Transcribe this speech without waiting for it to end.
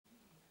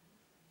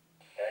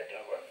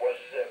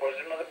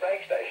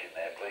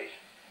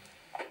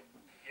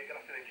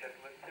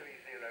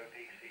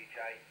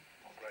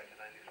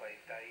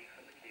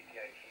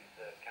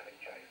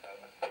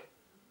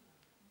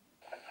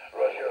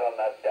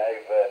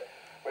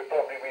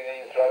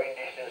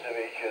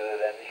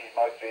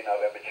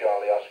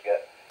Charlie Oscar,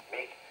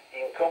 Mick,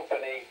 in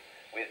company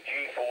with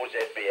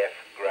G4ZBF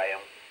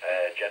Graham,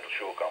 Gentle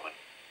Shore Common.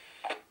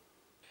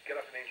 Good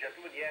afternoon,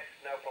 gentlemen. Yes,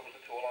 no problems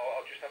at all.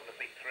 I'll just have a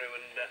think through,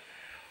 and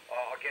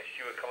I guess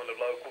you were kind of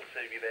local to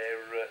me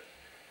there,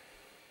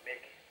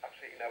 Mick.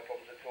 Absolutely no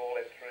problems at all.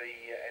 M3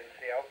 NC.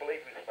 I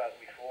believe we've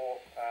spoken before.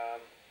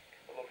 I'd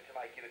love to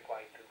make your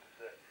acquaintance,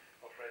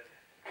 my friend.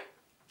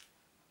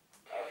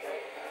 Okay,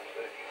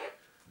 absolutely.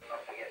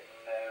 Not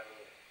forgetting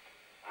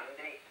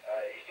Andy.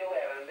 You still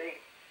there, Andy?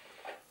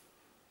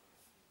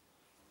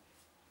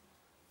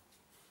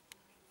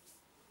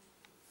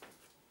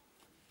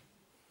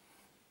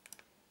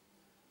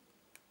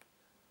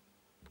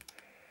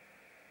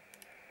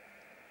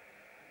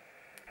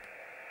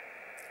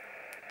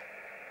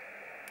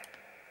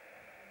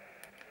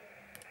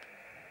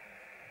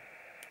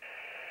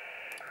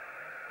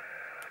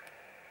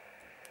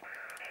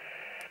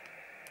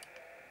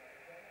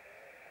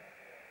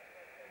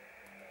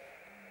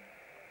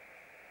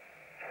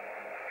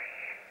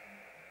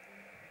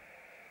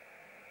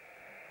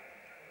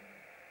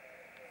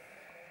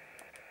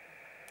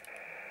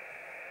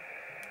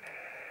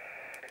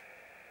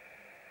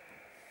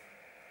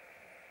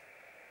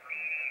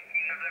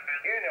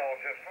 Genial,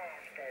 just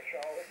Oscar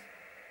Charlie.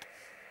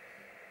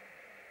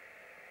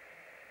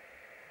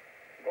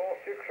 Golf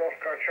 6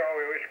 Oscar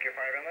Charlie Whiskey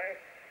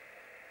 59.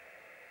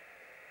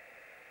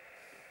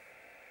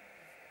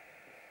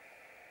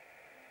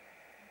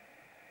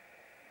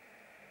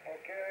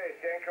 Okay,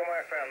 thank you my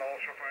friend,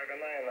 also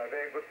 59.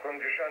 Very good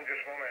condition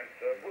this moment.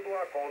 Good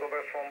luck, all the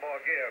best from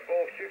Bulgaria.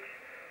 Golf 6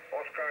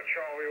 Oscar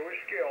Charlie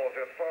Whiskey, all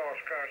that for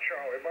Oscar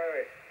Charlie. By the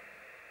way.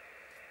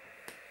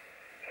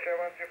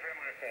 73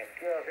 my friend.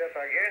 Good, that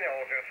again,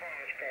 all that for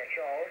Oscar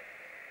Charlie.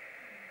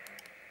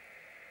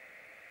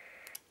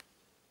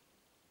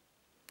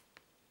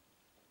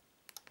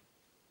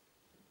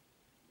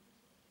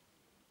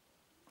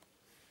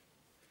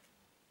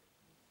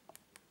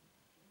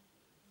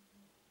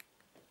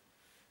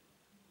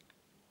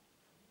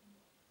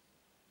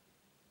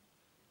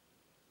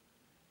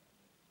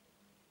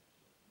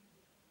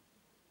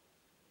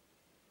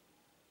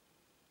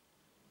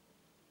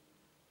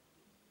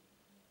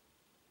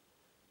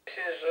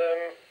 This is